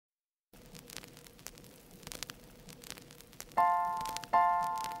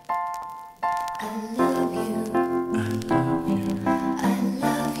บอ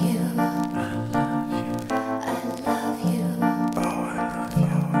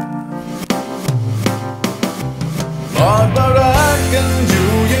กว่ารักกันอยู่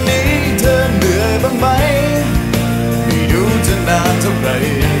อย่างนี้เธอเหนื่อยบ้างไหมไม่รู้จะนานเท่าไหร่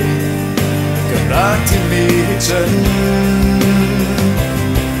กับรักที่มีให้ฉัน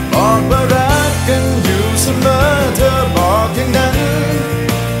บอกว่ารักกันอยู่เสมอเธอบอกอย่างนั้น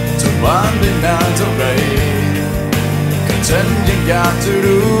จะหวานได้นานเท่าไหร่ก็ฉันยังอยากจะ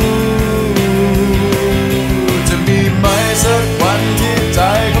รู้จะมีไหมสักวันที่ใจ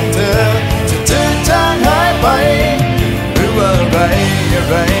ของเธอจะจืดจางหายไปหรือว่าอะไร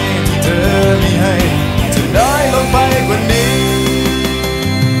ที่เธอมีให้จะน้อยลงไปกว่านี้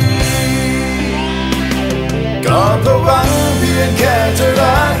ก็เพราะหวังเพียงแค่จะ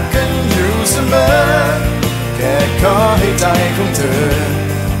รักกันอยู่เสมอแค่ขอให้ใจของเธอ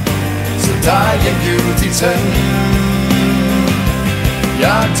สุดท้ายยังอยู่ที่ฉันอย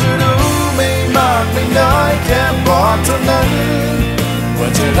ากจะรู้ไม่มากไม่น้อยแค่บอกเท่านั้นว่า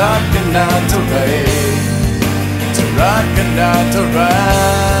จะรักกันนานเท่าไหร่จะรักกันนานเท่าไหร่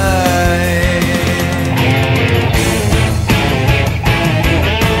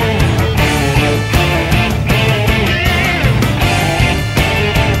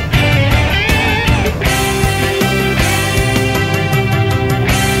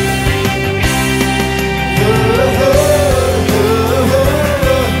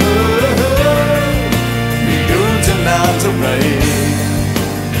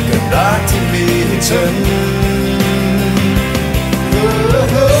รักที่มีให้ฉัน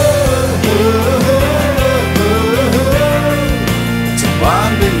จะหวา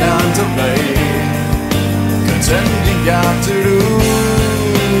นได้นานเท่าไหร่ก็ฉันยังอยากจะรู้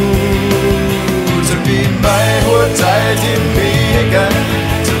จะมีไหมหัวใจที่มีให้กัน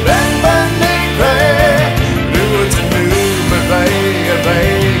จะแบ่งปันให้ใครหรือว่าจะลืมอะไร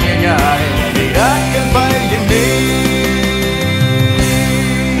ง่ายๆให้รักกันไปอย่างนี้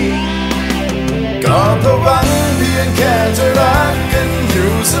ก็เพราะหวังเพียงแค่จะรักกันอยู่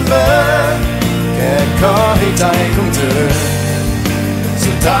เสมอแค่ขอให้ใจของเธอ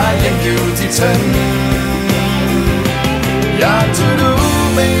สุดท้ายยังอยู่ที่ฉันอยากจะรู้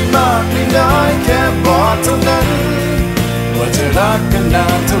ไม่มากไม่น้อยแค่บอกเท่านั้นว่าจะรักกันนา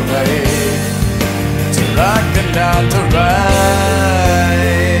นเท่าไหร่จะรักกันนานเท่าไหร่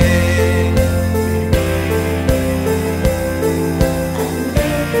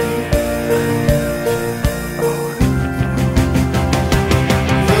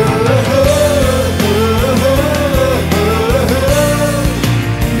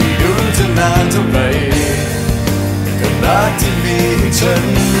รักที่มีให้ฉัน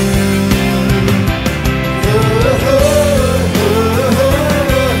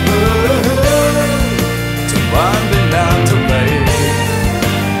จะหวานได้นานเท่าไหร่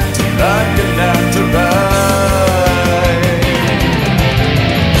จะรักกันนานเท่าไหร่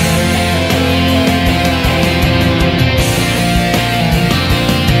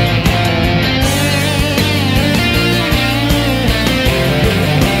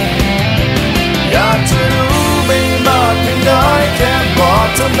อยากจะน้อยแค่บอก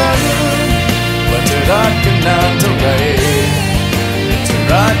เท่านั้นว่าจะรักกันนานเท่าไหร่จะ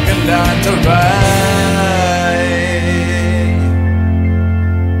รักกันนานเท่าไหร่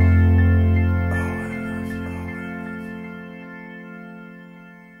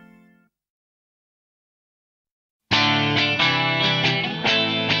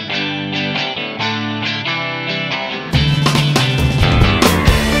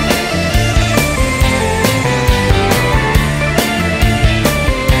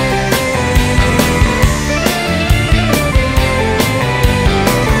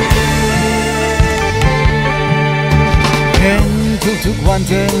ทุกวันเ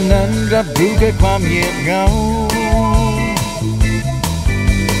ธอนั้นรับรู้แค่ความเงียบเหงา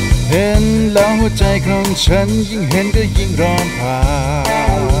เห็นแล้วหัวใจของฉันยิ่งเห็นก็ยิ่งร้อนเผา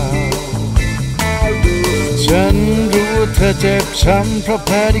ฉันรู้ว่าเธอเจ็บช้ำเพราะแผ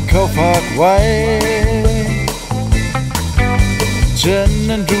ลที่เขาฝากไว้ฉัน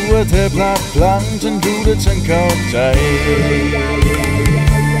นั้นรู้ว่าเธอพลาดพลั้งฉันรู้และฉันเข้าใจ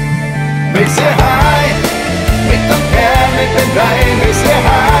ไม่เสียหายไม่ต้องแพ้ไม่เป็นไรไม่เสียห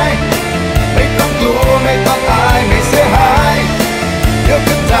ายไม่ต้องกลัวไม่ต้องอายไม่เสียหายเดี๋ยว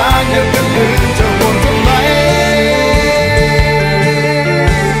ก็จางเดี๋ยวก็ลืมจะห่วงทำไม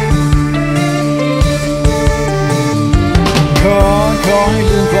ขอให้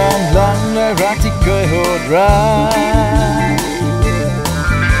ลืมความหลังและรักที่เคยโหดร้าย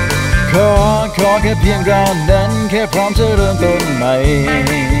ขอแค่เพียงเรานั้นแค่พร้อมจะเริ่มต้นใหม่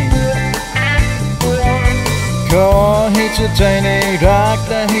ขอให้เชื่อใจในรัก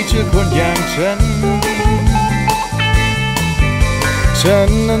และให้เชื่อคนอย่างฉัน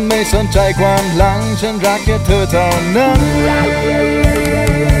นั้นไม่สนใจความหลังฉันรักแค่เธอเท่านั้น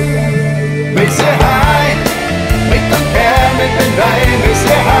ไม่เสียหายไม่ต้องแคร์ไม่เป็นไรไม่เ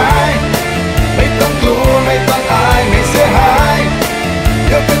สียหายไม่ต้องกลัวไม่ต้องอายไม่เสียหายเ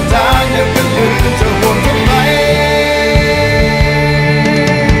ดี๋ยวก็จางเดี๋ยวก็ลืมจะห่วงทำไม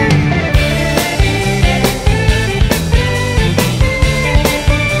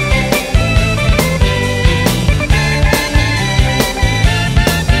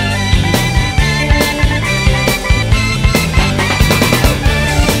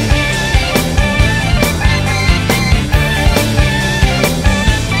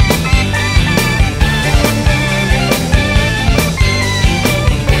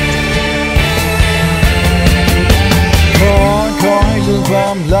คว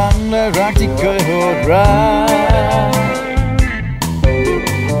ามหลังและรักที่เคยโหดร้าย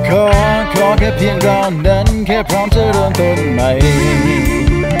ขอแค่เพียงเรานั้นแค่พร้อมจะเริ่มต้นใหม่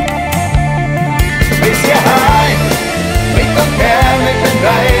ไม่เสียหายไม่ต้องแคร์ไม่เป็นไร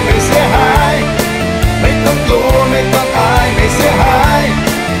ไม่เสียหายไม่ต้องกลัวไม่ต้องอายไม่เสียหาย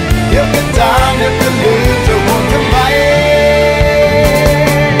เดี๋ยวก็จางเดี๋ยวก็ลืมจะห่วงทำไม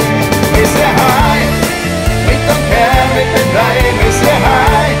ไม่เสียหายไม่ต้องแคร์ไม่เป็นไรไม่เสียหา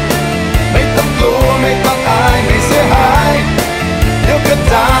ยไม่ต้องกลัวไม่ต้องอายไม่เสียหายเดี๋ยวก็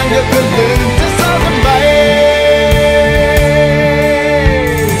จางเดี๋ยวก็ลืมจะเศร้าทำไม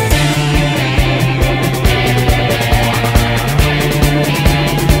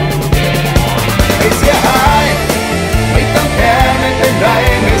ไม่เสียหายไม่ต้องแคร์ไม่เป็นไร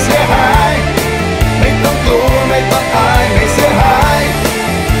ไม่เสียหายไม่ต้องกลัวไม่ต้องอายไม่เสียหาย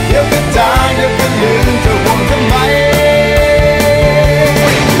เดี๋ยวก็จางเดี๋ยวก็ลืมจะห่วงทำไม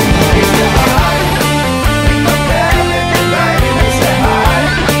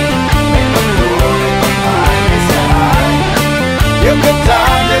เดี๋ยวก็จา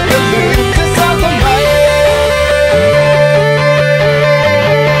งเดี๋ยวก็ลืมจะเศร้าทำไม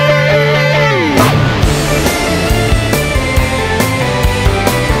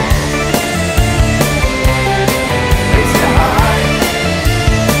ไม่เสียหาย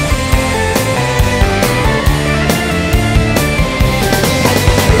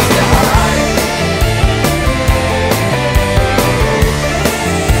ไม่เสียหาย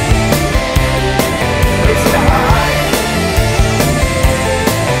ไม่เสียหาย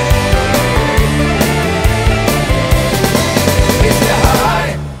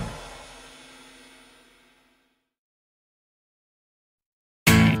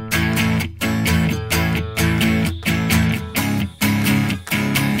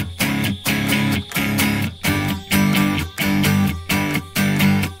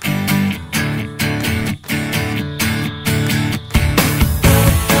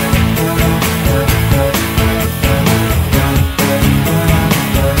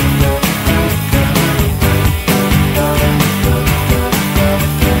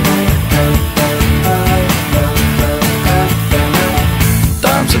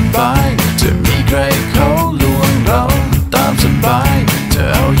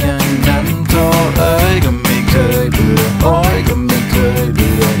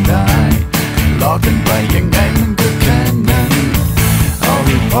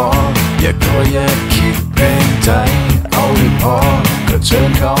เชิ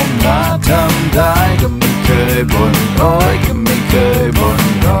ญเข้ามาทำได้ก็ไม่เคยบ่นโอ้ยก็ไม่เคยบ่น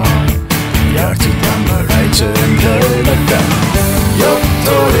รออยากจะทำอะไรเชิญเลยละกันยกโท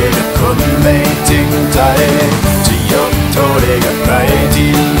ษให้กับคนไม่จริงใจจะยกโทษให้กับใคร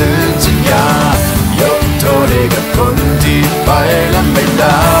ที่ลืมสัญญายกโทษให้กับคนที่ไปแล้วไม่ไ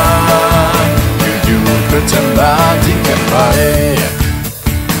ด้อยู่ๆก็จะมาทิ้งกันไป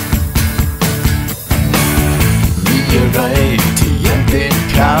มีอะไรที่ยังเป็น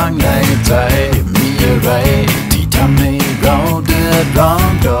ค้างในใจมีอะไรที่ทำให้เราเดือดร้อ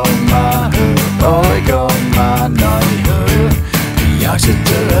นก็มาเถอะโอ้ยก็มาหน่อยเถอะอยากจะเจ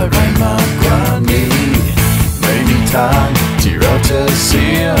ออะไรมากกว่านี้ไม่มีทางที่เราจะเสี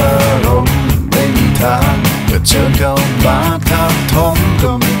ยอารมณ์ไม่มีทางก็เชิญเข้ามาทับถม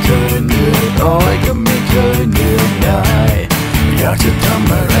ก็ไม่เคยเหนื่อยโอ้ยก็ไม่เคยเหนื่อยง่ายอยากจะท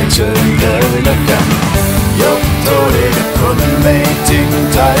ำอะไรเชิญเลยละกันยกโทษให้กับคนไม่จริง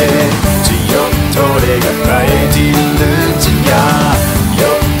ใจจะยกโทษให้กับใครที่ลืมสัญญาย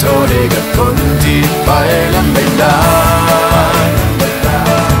กโทษให้กับคนที่ไปแล้วไม่ได้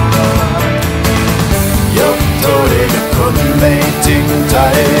ยกโทษให้กับคนไม่จริงใจ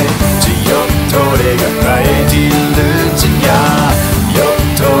จะยกโทษให้กับใครที่ลืมสัญญายก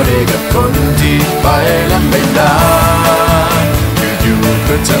โทษให้กับคนที่ไปแล้วไม่ได้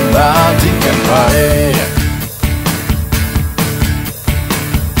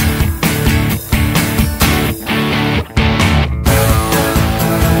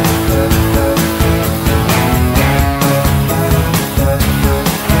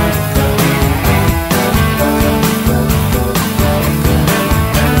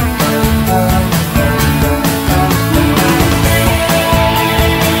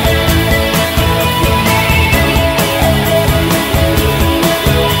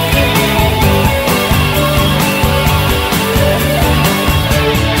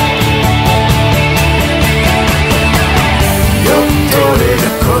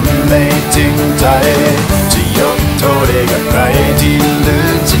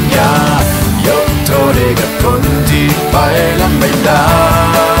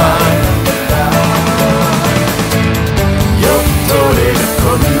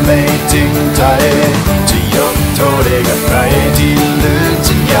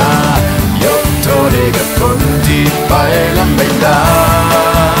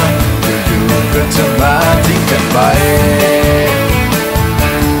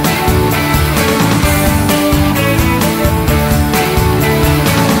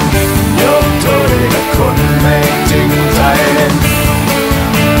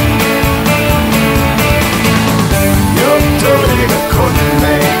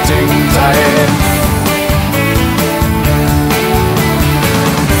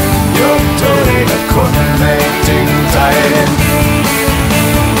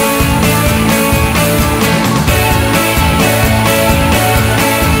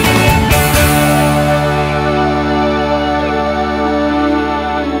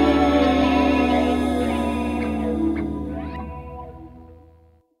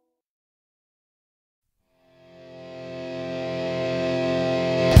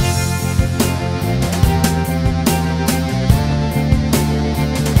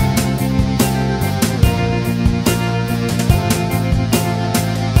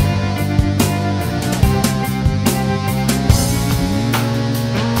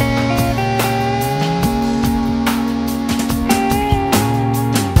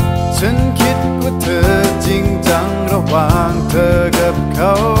เข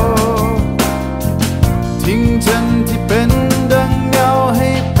าทิ้งฉันที่เป็นดังเงาให้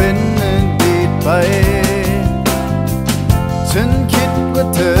เป็นอดีตไปฉันคิดว่า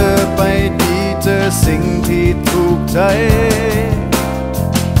เธอไปดีเจอสิ่งที่ถูกใจ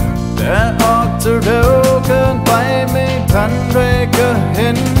แต่ออกจะเร็วเกินไปไม่ทันไรก็เห็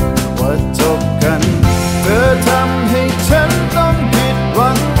นว่าจบกันเธอทำให้ฉันต้องผิดหวั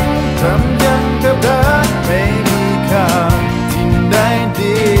งทำยังกับรักไม่มีค่าที่ได้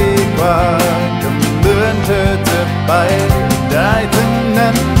ดีกว่าก็เหมือนเธอจะไปได้ทั้ง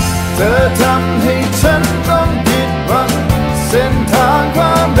นั้นเธอทำให้ฉันต้องผิดหวังเส้นทางคว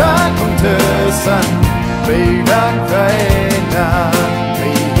ามรักของเธอสั้นไม่รักใครนานไม่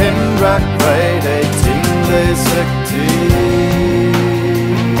เห็นรักใครได้จริงเลยสักที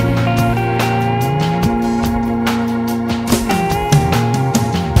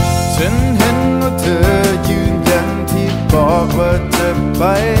ฉันเห็นว่าเธอยืนยันที่บอกว่าจะไป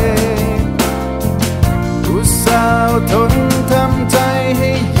อุตส่าห์ทนทำใจใ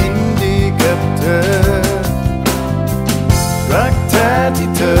ห้ยินดีกับเธอรักแท้ที่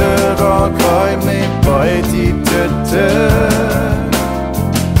เธอรอคอยไม่ปล่อยที่จะเจอ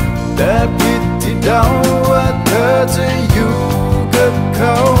แต่ผิดที่เดาว่าเธอจะอยู่กับเข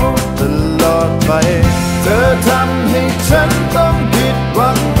าตลอดไปเธอทำให้ฉันต้องผิดห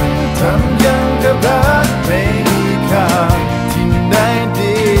วังทำยังกับรักไม่มีค่าที่ได้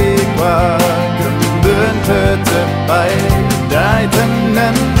ดีกว่าก็เหมือนเธอจะไปได้ทั้ง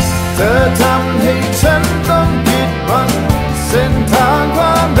นั้นเธอทำให้ฉันต้องผิดหวังเส้นทางคว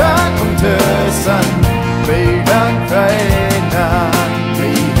ามรักของเธอสั้นไม่รักใครนานไม่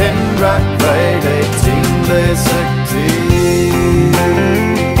เห็นรักใครได้จริงเลยสักที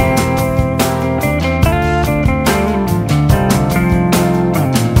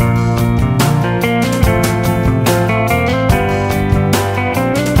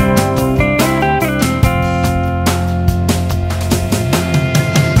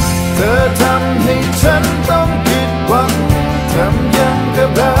เธอทำให้ฉันต้องผิดหวังทำยังกับ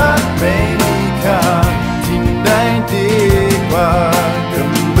รักไม่มีค่าที่ได้ดีกว่าก็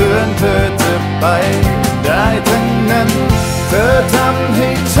เหมือนเธอจะไปได้ทั้งนั้นเธอทำให้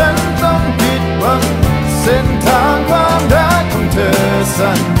ฉันต้องผิดหวังเส้นทางความรักของเธอ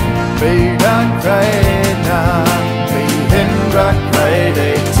สั้นไม่รักใครนานไม่เห็นรักใครได้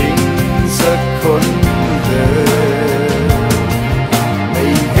จริงสักคนเลยไม่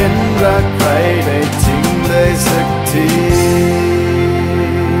เห็นรักใครได้จริงเลยสักที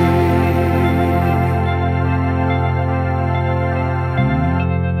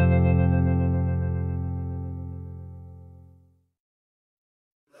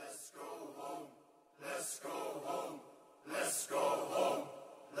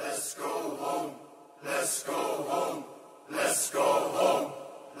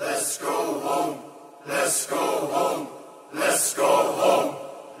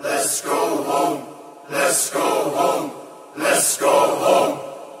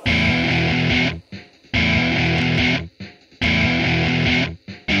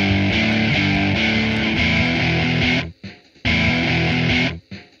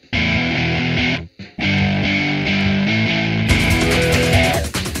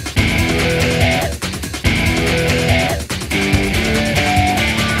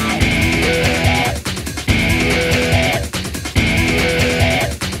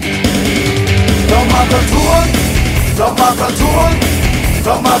เร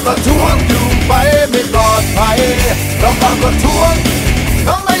ามาประท้วงอยู่ไปไม่ปลอดภัยเรามาประท้วงเข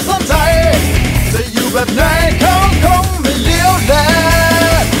าไม่สนใจจะอยู่แบบไหนเขาคงไม่เลี้ยวแล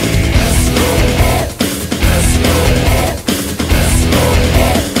Let's go home Let's go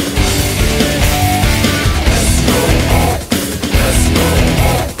home Let's go home Let's go home Let's go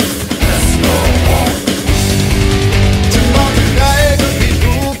home Let's go home จะมองทางไหนก็ผิด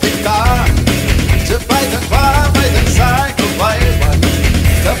หูผิดตาจะไปทางขวาไปทางซ้ายก็ไปวัน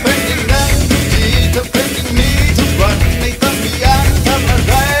ถ้าเป็นอย่างนั้นทุกทีถ้าเป็นอย่างนี้ทุกวันไม่ต้องมีอัน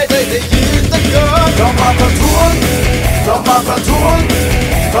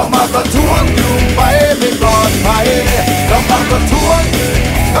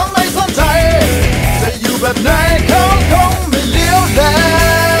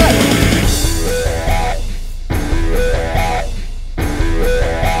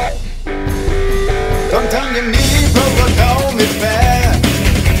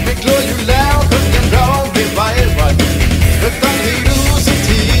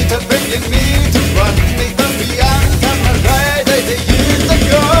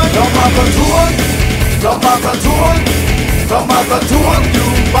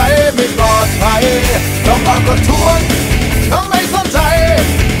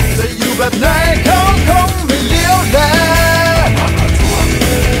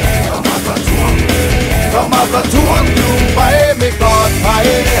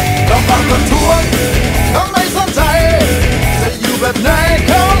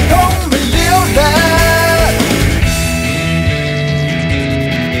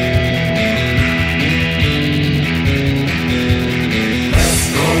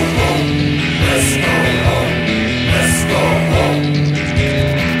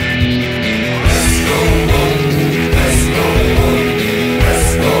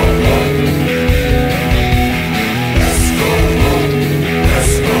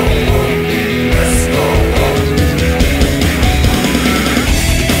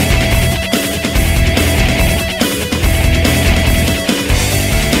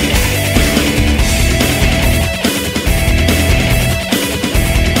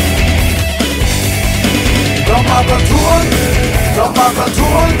ประ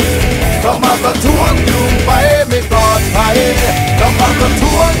ท้วงต้องมาประท้วงอยู่ไปไม่ปลอดภัยต้องมาประ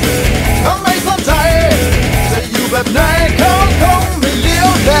ท้วงเขาไม่สนใจจะอยู่แบบไหนเขาคงไม่เลี้ยว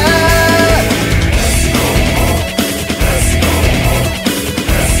แล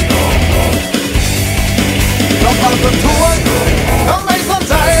ต้องมาประท้วงเขาไม่สน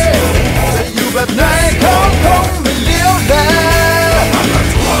ใจจะอยู่แบบไหนเขาคงไม่เลี้ยวแลต้องมาประ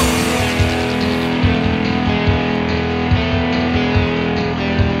ท้วง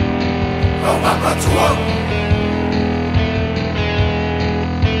ต้องมาประท้วง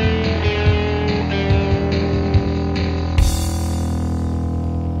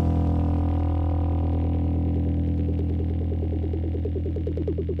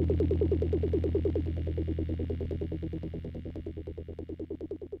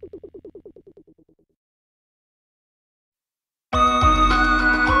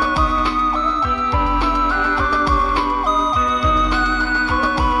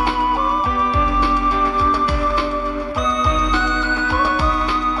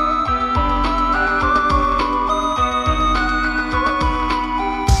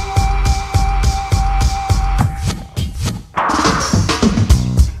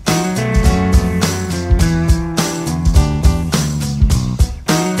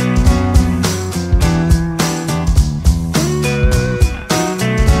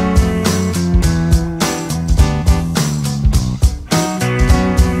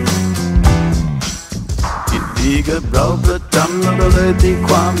กับเราประจำเราเลยตีค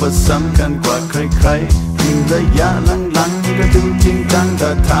วามว่าสำคัญกว่าใครๆยิ่งระยะหลังๆก็ดูจริงจังแต่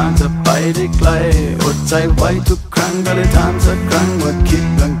ทางจะไปได้ไกลอดใจไว้ทุกครั้งก็เลยถามสักครั้งว่าคิด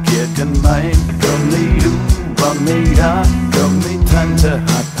รังเกียจกันไหมก็ไม่รู้ว่าไม่รักก็ไม่ทันจะ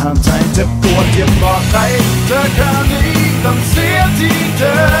หักห้ามใจจะปวดอย่าบอกใครเธอคราวนี้ต้องเสียที่เธ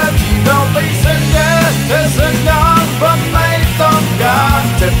อที่เราไปสัญญาเธอสัญญาว่าไม่ต้องการ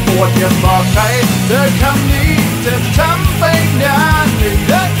จะปวดอย่าบอกใครเธอคำนี้จะช้ำไปนานเหลื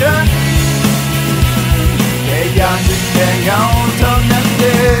อเกินแค่อยากจะแค่เงาเท่านั้นเอ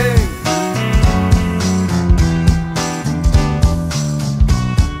ง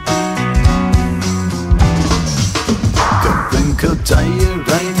ก็เพิ่งเข้าใจอะไ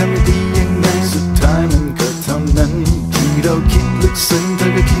รทำไม่ดียังไงสุดท้ายมันก็เท่านั้นที่เราคิดลึกซึ้งเธอ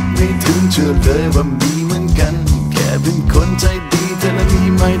ก็คิดไม่ถึงเชื่อเลยว่ามีเหมือนกันแค่เป็นคนใจดีเธอและมี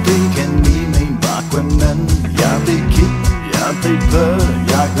ไม่ดีแค่นี้ไม่มากกว่านั้นอย่าไปคิดอย่าไปเพ้อ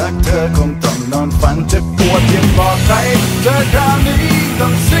อยากรักเธอคงต้องนอนฝันเจ็บปวดยังบอกใครเธอคราวนี้ต้อ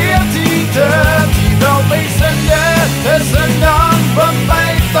งเสียที่เธอที่เราไปสัญญาเธอสัญญาว่าไม่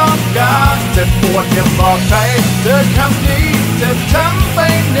ต้องการเจ็บปวดยังบอกใครเธอคำนี้เจ็บช้ำไป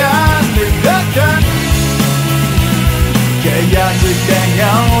นานเหลือเกินแค่อยากจะแก้เง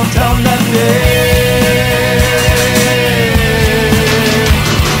าเท่านั้นเอง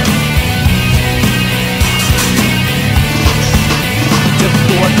จะป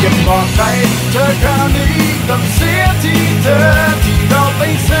วดอย่าบอกใครเธอคราวนี้ต้องเสียที่เธอที่เราไป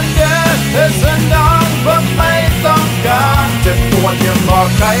สัญญาเธอสัญญาว่าไม่ต้องการจะปวดอย่าบอก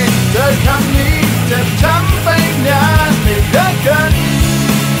ใครเธอคำนี้เจ็บช้ำไปนานเหลือเกิน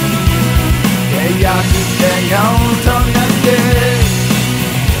แค่อยากจะแค่เงาเท่านั้นเอง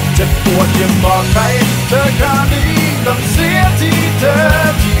จะปวดอย่าบอกใครเธอคราวนี้ต้องเสียที่เธอ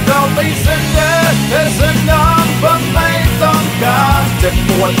ที่เราไปสัญญาเธอสัญญาว่าไม่ต้องการจะป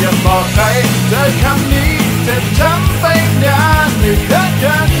วดอย่าบอกใครเธอคำนี้เจ็บช้ำไปนานเหลือเ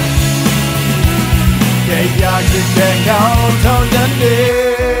กินแค่อยากจะแค่เงาเท่านั้นเอ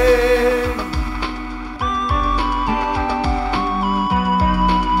ง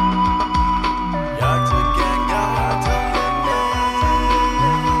อยากจะแค่เงาเท่านั้นเอง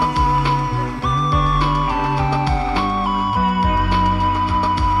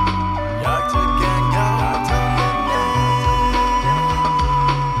อยากจะแค่เงาเท่านั้นเอง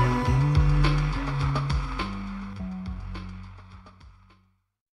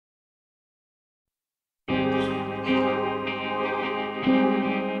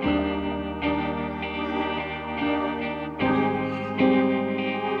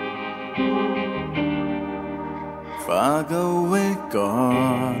ฝากเอาไว้ก่อ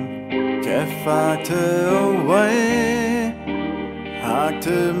นแค่ฝากเธอเอาไว้หากเธ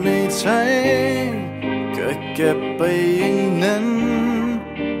อไม่ใช้ก็เก็บไปอย่างนั้น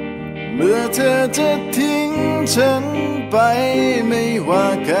เมื่อเธอจะทิ้งฉันไปไม่ว่า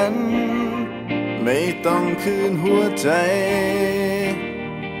กันไม่ต้องคืนหัวใจ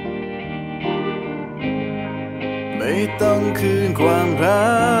ไม่ต้องคืนความ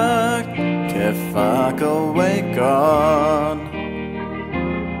รักแค่ฝากเอาไว้ก่อน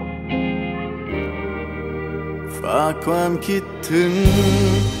ฝ ากความคิดถึง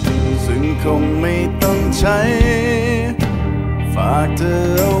ซึ่งคงไม่ต้องใช้ฝากเธอ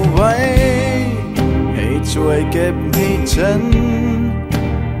เอาไว้ให้ช่วยเก็บให้ฉัน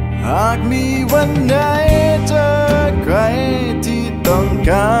หากมีวันไหนเจอใครที่ต้อง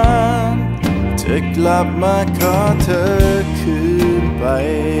การจะกลับมาขอเธอคืนไป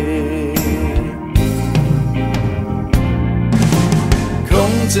ค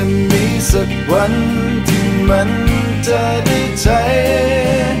งจะมีสักวันที่มันจะได้ใจ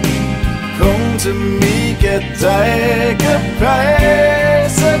คงจะมีแก่ใจกับใคร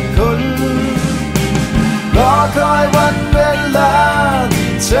สักคนรอคอยวันเวลา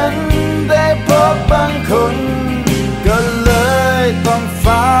ที่ฉันได้พบบางคนก็เลยต้องฝ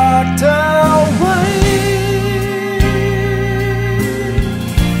ากเธอไว้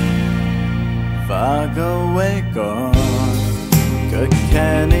ฝากเอาไว้ก่อนก็แค่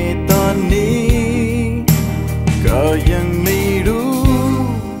ในตอนนี้ก็ยังไม่รู้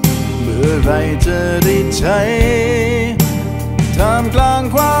เมื่อไรจะได้ใช้ท่ามกลาง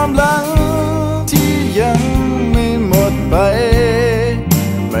ความหลังที่ยังไม่หมดไป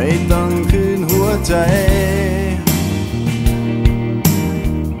ไม่ต้องคืนหัวใจ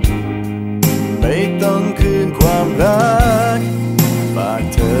ไม่ต้องคืนความรักฝาก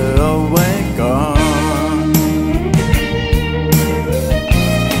เธอเอาไว้ก่อน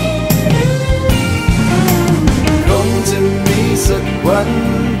คงจะมีสักวัน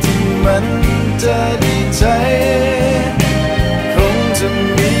ที่มันจะได้ใจคงจะ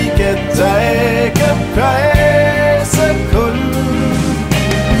มีแก่ใจกับใครสักคน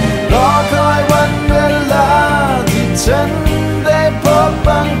รอคอยวันเวลาที่ฉันได้พบบ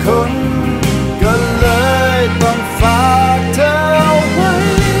างคนก็เลยต้องฝากเธอไว้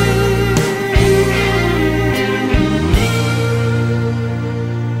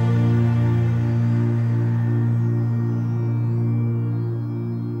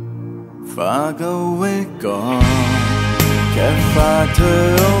ฝากเอาไว้ก่อนแค่ฝากเธอ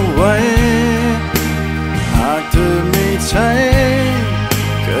เอาไว้หากเธอไม่ใช้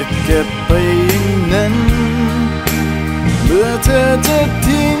ก็เก็บไปอย่างนั้นเมื่อเธอจะ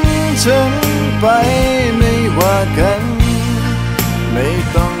ทิ้งฉันไปไม่ว่ากันไม่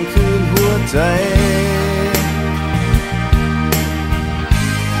ต้องคืนหัวใจ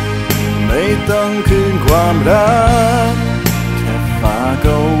ไม่ต้องคืนความรักแค่ฝากเอ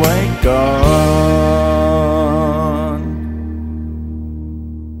าไว้ก่อน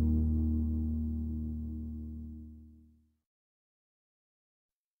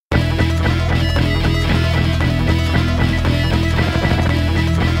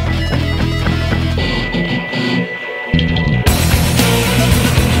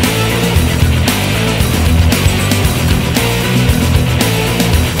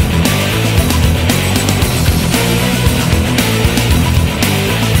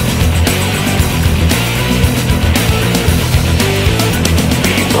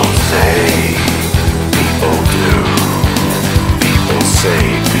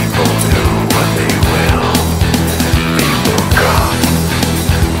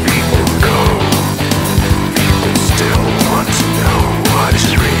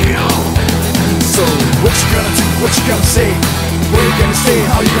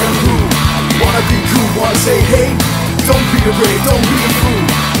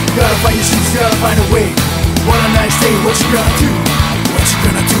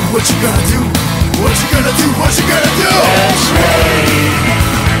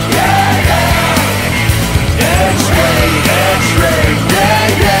X-ray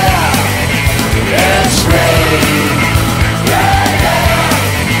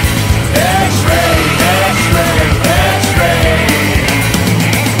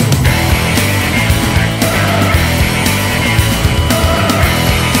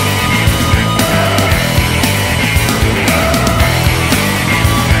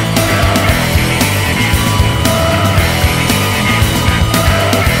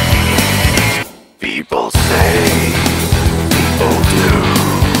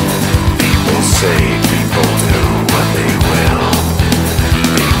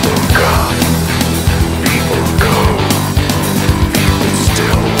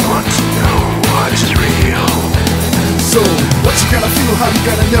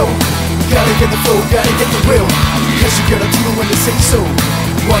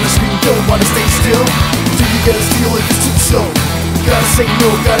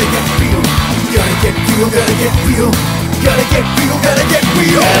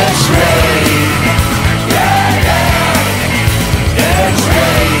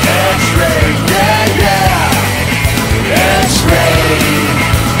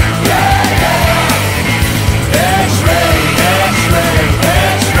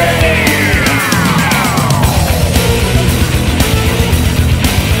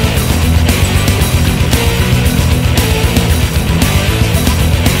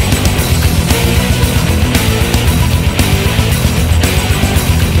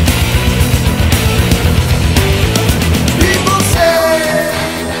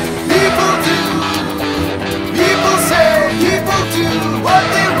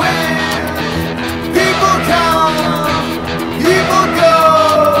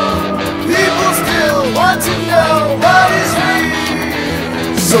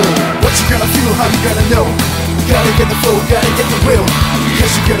Gotta get the flow, gotta get the will,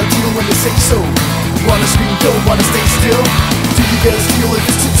 because you gotta deal when they say so. Wanna scream, don't wanna stay still. Do you gotta steal if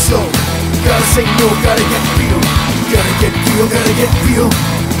it's too slow? Gotta say no, gotta get real. Gotta get real, gotta get real.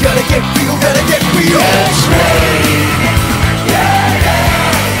 Gotta get real, gotta get real. X-ray, yeah, yeah.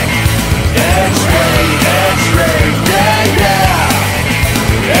 X-ray, X-ray, yeah, yeah.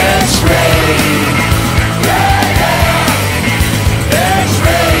 X-ray, yeah, yeah.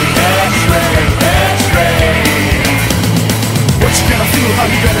 X-ray, X-ray, X-ray. What you gonna feel, how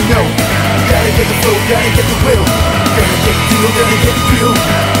you gonna know? Gotta get the flow, gotta get the will. Gotta get real, gotta get real.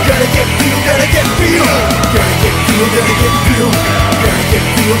 Gotta get real, gotta get real. Gotta get real, gotta get real. Gotta get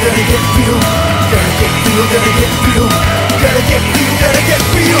real, gotta get real. Gotta get real, gotta get real. Gotta get real, gotta get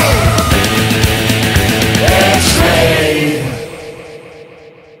real. X-ray.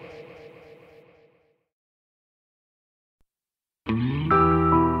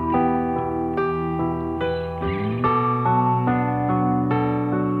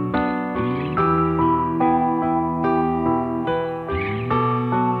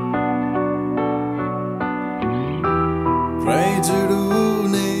 ใครจะรู้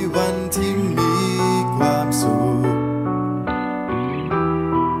ในวันที่มีความสุข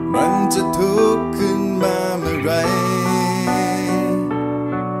มันจะทุกข์ขึ้นมาเมื่อไร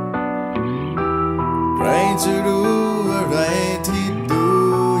ใครจะรู้อะไรที่ดู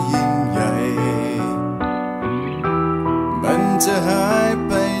ยิ่งใหญ่มันจะหายไ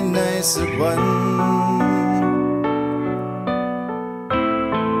ปในสักวัน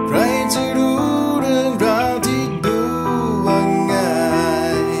ใครจะรู้เรื่องราวที่ดูว่าง่า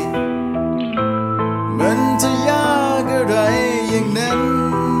ยมันจะยากอะไรอย่างนั้น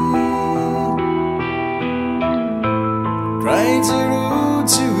ใครจะรู้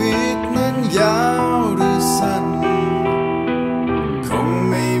ชีวิตนั้นยาวหรือสั้นคง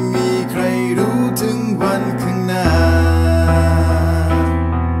ไม่มีใครรู้ถึงวันข้างหน้า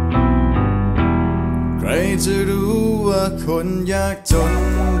ใครจะรู้ว่าคนยากจน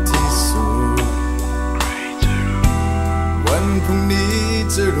ที่สุดวันพรุ่งนี้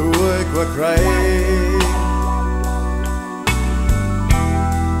จะรวยกว่าใคร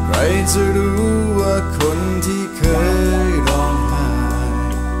ใครจะรู้ว่าคนที่เคยร้องไห้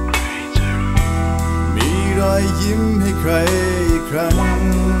มีรอยยิ้มให้ใครอีกครั้ง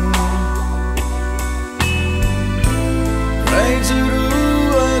ใครจะรู้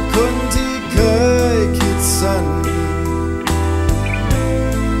ว่าคนที่เคยคิดสั้น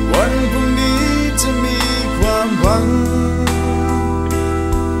วันพรุ่งนี้จะมีความหวัง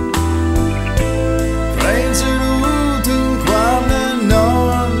ใครจะรู้ถึงความแน่นอ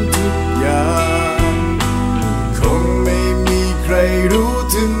นทุกอย่างคงไม่มีใครรู้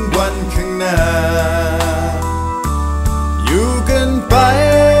ถึงวันข้างหน้าอยู่กันไป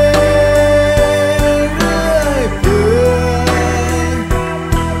เรื่อยเปื่อย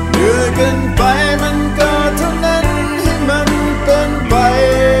เหนื่อยกันไปมันก็เท่านั้นให้มันเป็นไป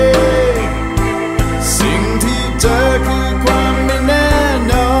สิ่งที่เจอคือความไม่แน่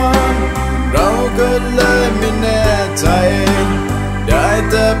นอนเราก็เลยไม่แน่ใจได้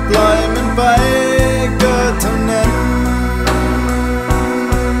แต่ปล่อยมันไปก็เท่านั้น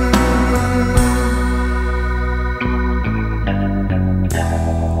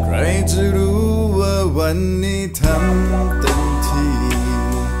ใครจะรู้ว่าวันนี้ทำเต็มที่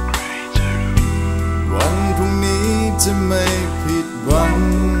วันพรุ่งนี้จะไม่ผิดหวัง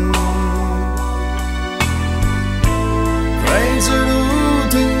ใครจะรู้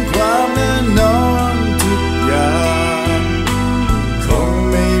ถึงความแน่นอนทุกอย่างคง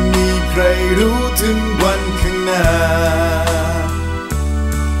ไม่มีใครรู้ถึงวันข้างหน้า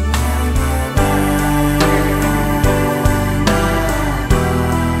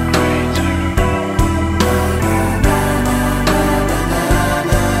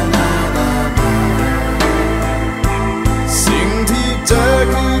สิ่งที่เจอ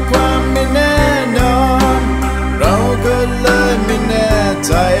คือความไม่แน่นอนเราก็เลยไม่แน่ใ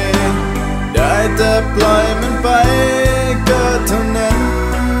จได้แต่ปล่อยมันไปก็เท่านั้น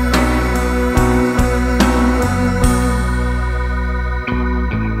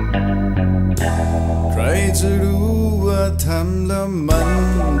ใครจะรู้ว่าทำแล้วมัน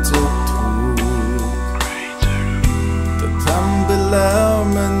จะถูกแต่ทำไปแล้ว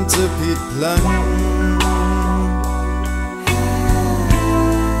มันจะผิดพลั้ง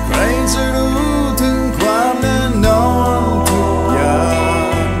ใครจะรู้ถึงความแน่นอนทุกอย่า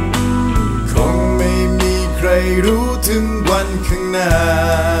งคงไม่มีใครรู้ถึงวันข้างหน้า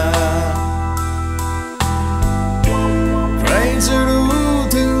ใครจะรู้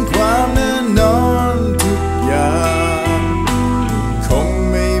ถึงความแน่นอนทุกอย่างคง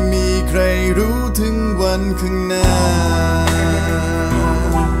ไม่มีใครรู้ถึงวันข้างหน้า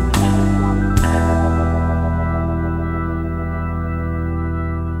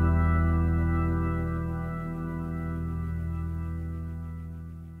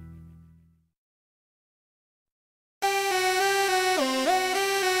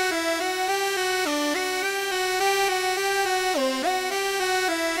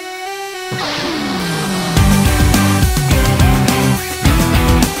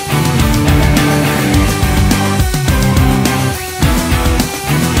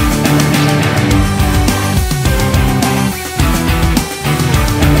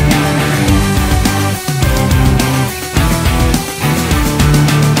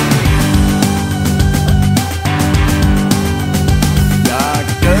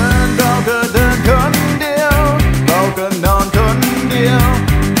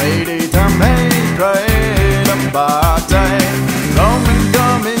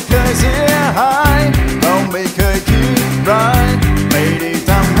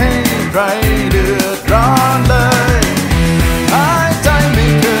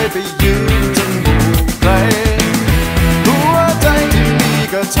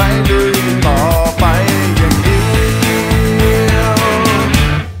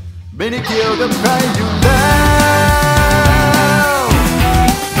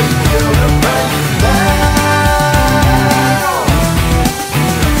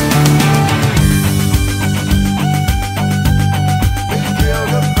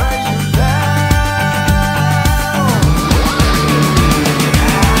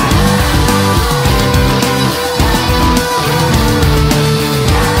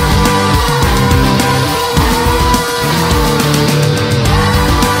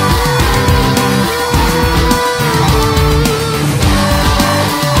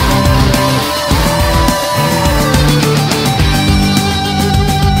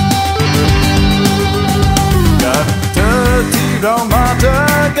เรามาเจอ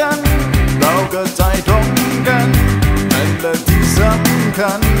กันเราก็ใจตรงกันนั่นแหละที่สำ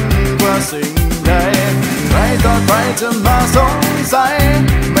คัญกว่าสิ่งใดใครต่อใครจะมาสงสัย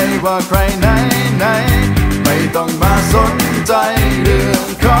ไม่ว่าใครไหนไหนไม่ต้องมาสนใจเรื่อง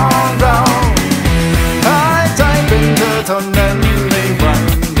ของเราหายใจเป็นเธอเท่านั้นไม่หวั่น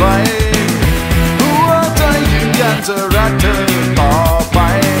ไหวหัวใจยืนยันจะรักเธอต่อไป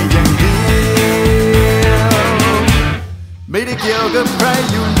อย่างเดียวไม่ได้เกี่ยวกับใคร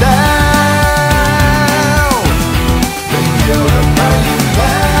อยู่แล้วไม่เกี่ยวกับใครอยู่แ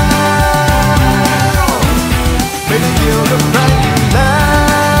ล้วไม่ได้เกี่ยวกับใครอยู่แล้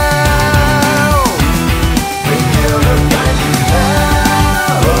วไม่เกี่ยวกับใครอยู่แล้ว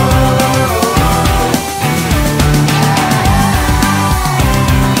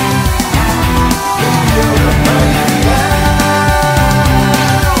ไม่เกี่ยวกับใครอ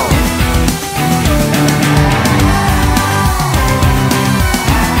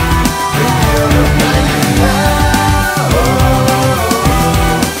ยู่แล้ว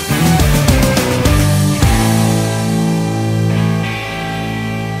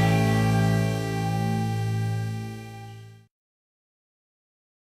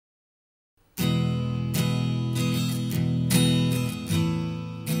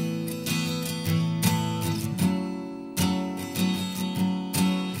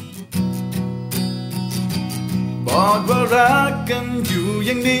บอกว่ารักกันอยู่อ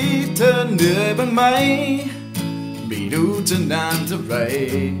ย่างนี้เธอเหนื่อยบ้างไหมไม่รู้จะนานเท่าไหร่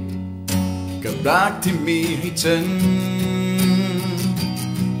กับรักที่มีให้ฉัน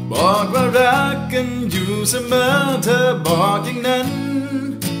บอกว่ารักกันอยู่เสมอเธอบอกอย่างนั้น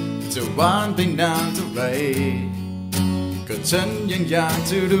จะหวานไปนานเท่าไหร่ก็ฉันยังอยาก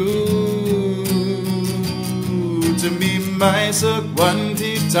จะรู้จะมีไหมสักวัน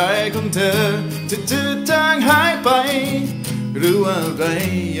ที่ใจของเธอจะจืดจางหายไปหรือว่าอะ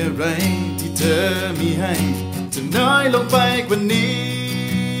ไรที่เธอมีให้จะน้อยลงไปกว่านี้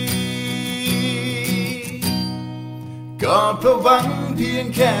ก็เพราะหวังเพียง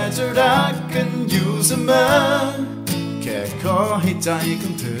แค่จะรักกันอยู่เสมอแค่ขอให้ใจขอ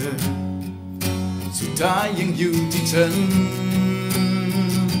งเธอสุดท้ายยังอยู่ที่ฉัน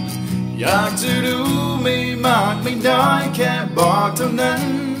อยากจะรู้ไม่มากไม่น้อยแค่บอกเท่านั้น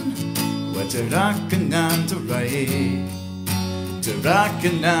ว่าจะรักกันนานเท่าไหร่จะรักกั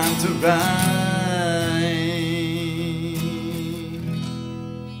นนานเท่าไหร่